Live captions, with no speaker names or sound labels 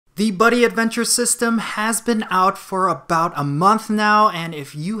The Buddy Adventure system has been out for about a month now, and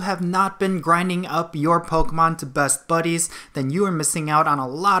if you have not been grinding up your Pokemon to best buddies, then you are missing out on a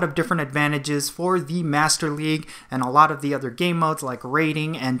lot of different advantages for the Master League and a lot of the other game modes like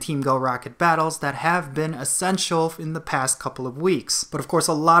Raiding and Team Go Rocket Battles that have been essential in the past couple of weeks. But of course,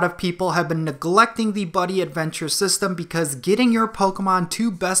 a lot of people have been neglecting the Buddy Adventure system because getting your Pokemon to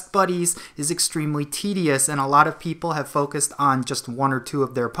best buddies is extremely tedious, and a lot of people have focused on just one or two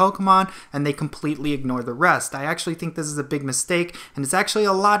of their Pokemon and they completely ignore the rest. I actually think this is a big mistake, and it's actually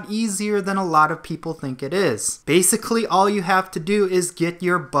a lot easier than a lot of people think it is. Basically, all you have to do is get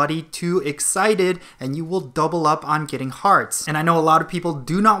your buddy too excited and you will double up on getting hearts. And I know a lot of people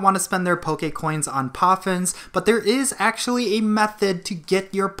do not want to spend their Pokecoins on POFFINS, but there is actually a method to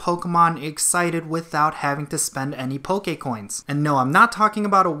get your Pokemon excited without having to spend any Pokecoins. And no, I'm not talking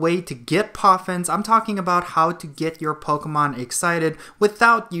about a way to get POFFINS, I'm talking about how to get your Pokemon excited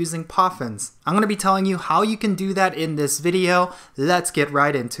without using POFFINS. I'm going to be telling you how you can do that in this video. Let's get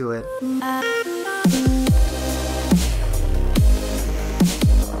right into it.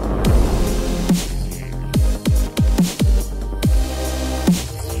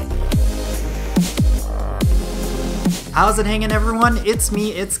 How's it hanging, everyone? It's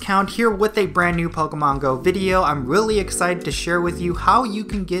me, it's Count, here with a brand new Pokemon Go video. I'm really excited to share with you how you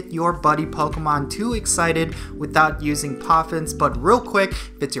can get your buddy Pokemon too excited without using POFFINS. But real quick,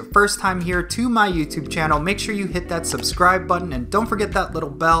 if it's your first time here to my YouTube channel, make sure you hit that subscribe button and don't forget that little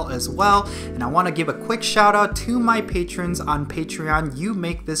bell as well. And I want to give a quick shout out to my patrons on Patreon. You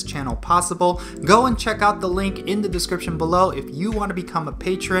make this channel possible. Go and check out the link in the description below if you want to become a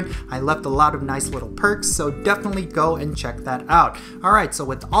patron. I left a lot of nice little perks, so definitely go and check that out. Alright, so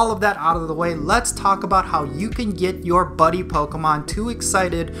with all of that out of the way, let's talk about how you can get your buddy Pokemon too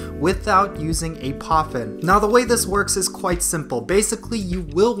excited without using a POFFIN. Now, the way this works is quite simple. Basically, you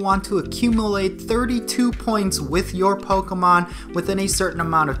will want to accumulate 32 points with your Pokemon within a certain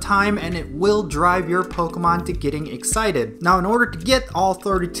amount of time, and it will drive your Pokemon to getting excited. Now, in order to get all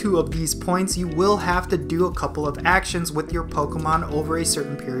 32 of these points, you will have to do a couple of actions with your Pokemon over a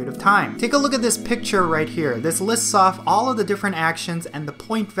certain period of time. Take a look at this picture right here. This lists off all of the different actions and the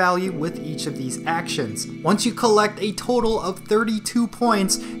point value with each of these actions. Once you collect a total of 32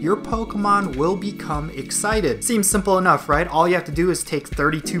 points, your Pokemon will become excited. Seems simple enough, right? All you have to do is take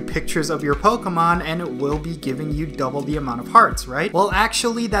 32 pictures of your Pokemon and it will be giving you double the amount of hearts, right? Well,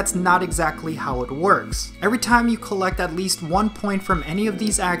 actually, that's not exactly how it works. Every time you collect at least 1 point from any of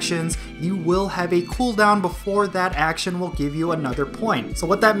these actions, you will have a cooldown before that action will give you another point. So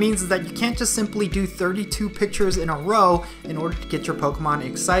what that means is that you can't just simply do 32 pictures in a row in order to get your Pokemon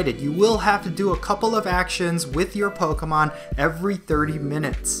excited. You will have to do a couple of actions with your Pokemon every 30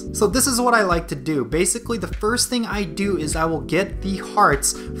 minutes. So this is what I like to do. Basically, the first thing I do is I will get the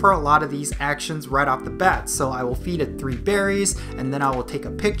hearts for a lot of these actions right off the bat. So I will feed it 3 berries, and then I will take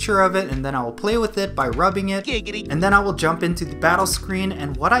a picture of it, and then I will play with it by rubbing it, and then I will jump into the battle screen,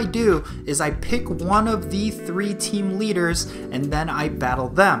 and what I do is I pick one of the 3 team leaders and then I battle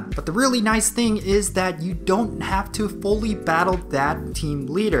them. But the really nice thing is that you don't have to fully battle that team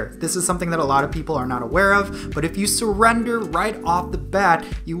leader. This is something that a lot of people are not aware of, but if you surrender right off the bat,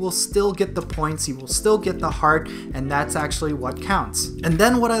 you will still get the points, you will still get the heart, and that's actually what counts. And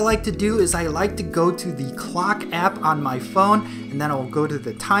then what I like to do is I like to go to the clock app on my phone, and then I will go to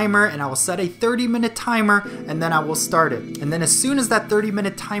the timer and I will set a 30-minute timer, and then I will start it. And then as soon as that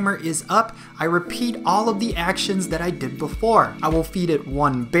 30-minute timer is up, I repeat all of the actions that I did before. I will feed it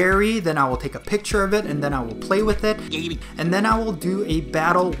 1 berry, then I will take a picture of it, and then I will play with it, and then I will do a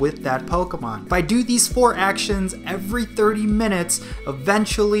battle with that Pokemon. If I do these 4 actions every 30 minutes,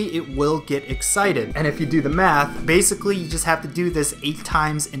 eventually it will get excited. And if you do the math, basically you just have to do this 8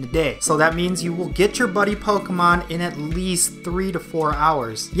 times in a day. So that means you will get your buddy Pokemon in at least 3 to 4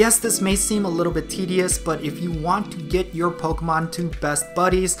 hours. Yes, this may seem a little bit tedious, but if you want to get your Pokemon to best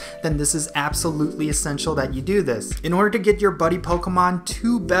buddies, then this is absolutely essential that you do this. In order to get your buddy Pokemon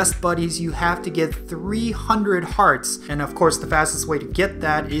to best buddies, you have to get 300 hearts. And of course, the fastest way to get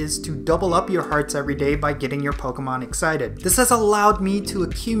that is to double up your hearts every day by getting your Pokemon excited. This has allowed me to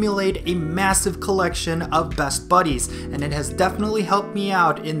accumulate a massive collection of best buddies, and it has definitely helped me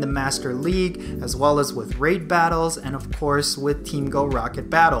out in the Master League, as well as with raid battles, and of course with Team Go Rocket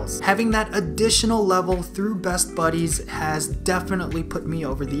Battles. Having that additional level through best buddies has definitely put me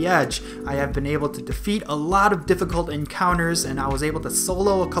over the edge. I have been able to defeat a lot of difficult encounters, and I was able to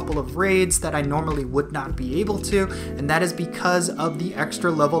solo a couple of raids that I normally would not be able to, and that is because of the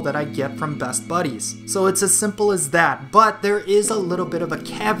extra level that I get from best buddies. So it's as simple as that, but there is a little bit of a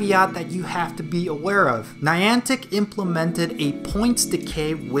caveat that you have to be aware of. Niantic implemented a points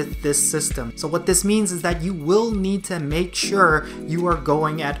decay with this system. So what this means is that you will need to make sure you are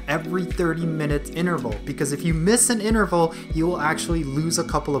going at every 30-minute interval, because if you miss an interval, you will actually lose a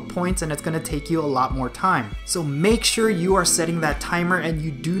couple of points and it's going to take you a lot more time. So make sure you are setting that timer and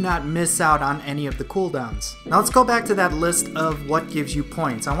you do not miss out on any of the cooldowns. Now let's go back to that list of what gives you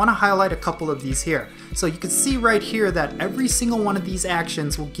points. I want to highlight a couple of these here. So you can see right here that every single one of these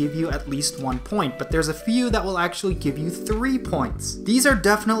actions will give you at least 1 point, but there's a few that will actually give you 3 points. These are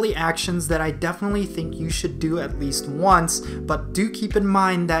definitely actions that I definitely think you should do at least once, but do keep in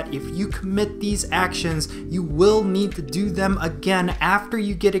mind that if you commit these actions, you will need to do them again after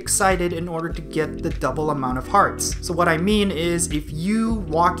you get excited in order to get the double amount of hearts. So what I mean is, if you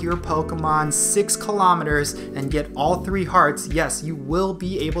walk your Pokemon 6 kilometers and get all 3 hearts, yes, you will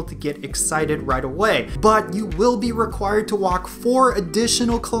be able to get excited right away, but you will be required to walk 4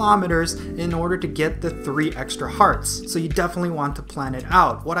 additional kilometers in order to get the 3 extra hearts. So you definitely want to plan it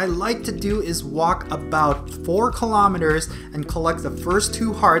out. What I like to do is walk about 4 kilometers and collect the first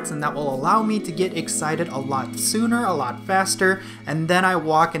 2 hearts, and that will allow me to get excited a lot sooner, a lot faster, and then I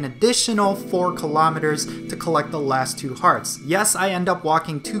walk an additional 4 kilometers to collect the last 2 hearts. Yes, I end up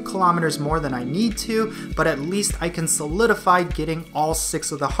walking 2 kilometers more than I need to, but at least I can solidify getting all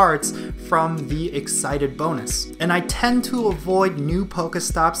 6 of the hearts from the excited bonus. And I tend to avoid new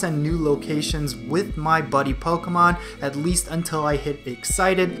Pokestops and new locations with my buddy Pokemon, at least until I hit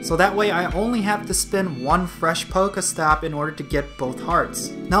excited, so that way I only have to spin 1 fresh Pokestop in order to get both hearts.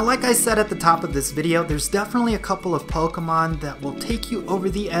 Now, like I said at the top of this video, there's definitely a couple of Pokemon that will take you over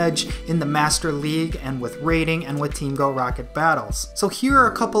the edge in the Master League and with raiding and with Team Go Rocket battles. So here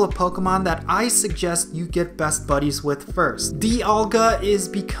are a couple of Pokemon that I suggest you get best buddies with first. Dialga is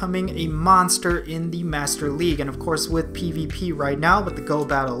becoming a monster in the Master League, and of course with PvP right now with the Go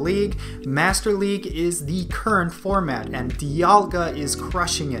Battle League, Master League is the current format and Dialga is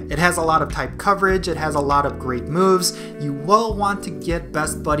crushing it. It has a lot of type coverage, it has a lot of great moves. You will want to get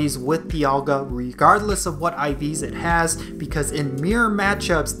best buddies with Dialga regardless of what IVs it has, because in mirror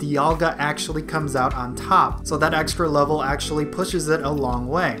matchups Dialga actually comes out on top, so that extra level actually pushes it a long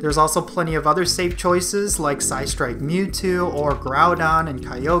way. There's also plenty of other safe choices like Psystrike Mewtwo or Groudon and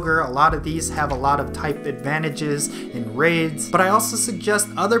Kyogre. A lot of these have a lot of type advantages in raids, but I also suggest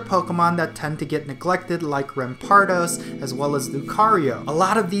other Pokemon that tend to get neglected like Rampardos as well as Lucario. A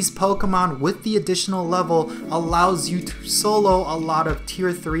lot of these Pokemon with the additional level allows you to solo a lot of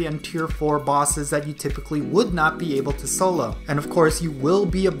tier 3 and tier 4 bosses that you typically would not be able to solo. And of course you will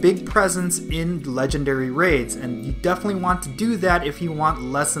be a big presence in legendary raids, and you definitely want to do that if you want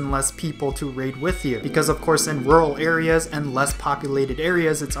less and less people to raid with you, because of course in rural areas and less populated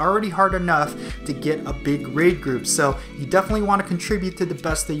areas it's already hard enough to get a big raid group, so you definitely want to contribute to the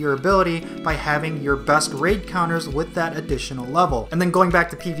best of your ability by having your best raid counters with that additional level. And then going back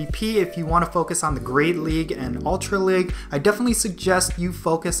to PvP, if you want to focus on the Great League and Ultra League, I definitely suggest you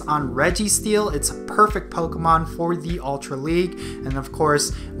focus on Registeel. It's a perfect Pokemon for the Ultra League, and of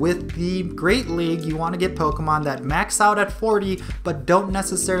course with the Great League you want to get Pokemon that max out at 40 but don't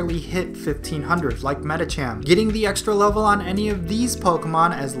necessarily hit 1500 like Medicham. Getting the extra level on any of these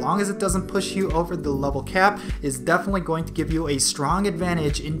Pokemon, as long as it doesn't push you over the level cap, is definitely going to give you a strong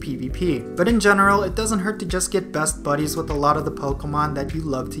advantage in PvP. But in general, it doesn't hurt to just get best buddies with a lot of the Pokemon that you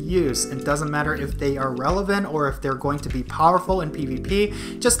love to use. It doesn't matter if they are relevant or if they're going to be powerful in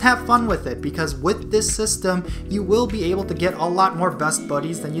PvP, just have fun with it, because with this system you will be able to get a lot more best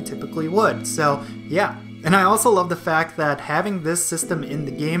buddies than you typically would. So yeah. And I also love the fact that having this system in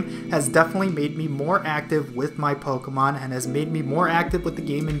the game has definitely made me more active with my Pokemon and has made me more active with the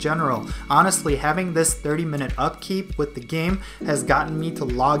game in general. Honestly, having this 30-minute upkeep with the game has gotten me to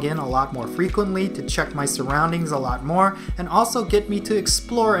log in a lot more frequently, to check my surroundings a lot more, and also get me to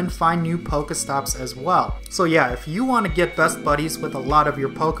explore and find new Pokestops as well. So yeah, if you want to get best buddies with a lot of your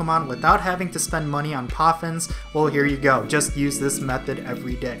Pokemon without having to spend money on POFFINS, well, here you go. Just use this method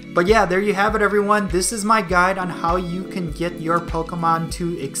every day. But yeah, there you have it, everyone. This is my guide on how you can get your Pokemon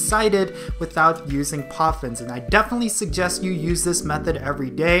to excited without using POFFINS, and I definitely suggest you use this method every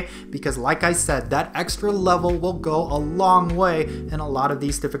day, because like I said, that extra level will go a long way in a lot of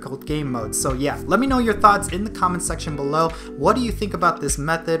these difficult game modes. So yeah, let me know your thoughts in the comment section below. What do you think about this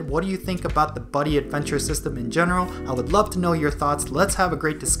method? What do you think about the buddy adventure system in general? I would love to know your thoughts. Let's have a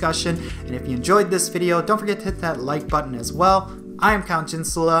great discussion, and if you enjoyed this video, don't forget to hit that like button as well. I am Count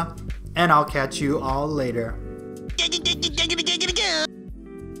Jinsula, and I'll catch you all later.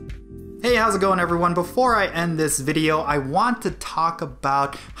 Hey, how's it going everyone? Before I end this video, I want to talk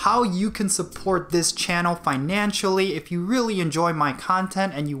about how you can support this channel financially. If you really enjoy my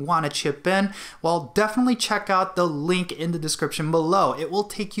content and you want to chip in, well, definitely check out the link in the description below. It will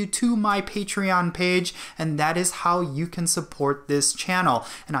take you to my Patreon page, and that is how you can support this channel.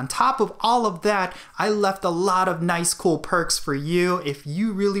 And on top of all of that, I left a lot of nice cool perks for you. If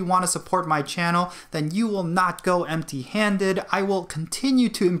you really want to support my channel, then you will not go empty-handed. I will continue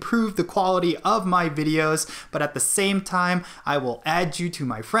to improve the quality of my videos, but at the same time, I will add you to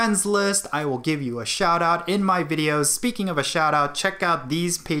my friends list. I will give you a shout out in my videos. Speaking of a shout out, check out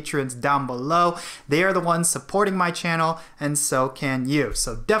these patrons down below. They are the ones supporting my channel, and so can you.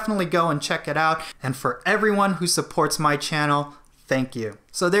 So definitely go and check it out. And for everyone who supports my channel, thank you.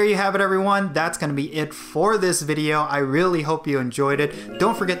 So there you have it everyone. That's going to be it for this video. I really hope you enjoyed it.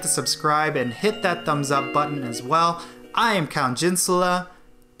 Don't forget to subscribe and hit that thumbs up button as well. I am Count Jinsula,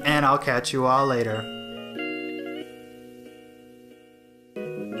 and I'll catch you all later.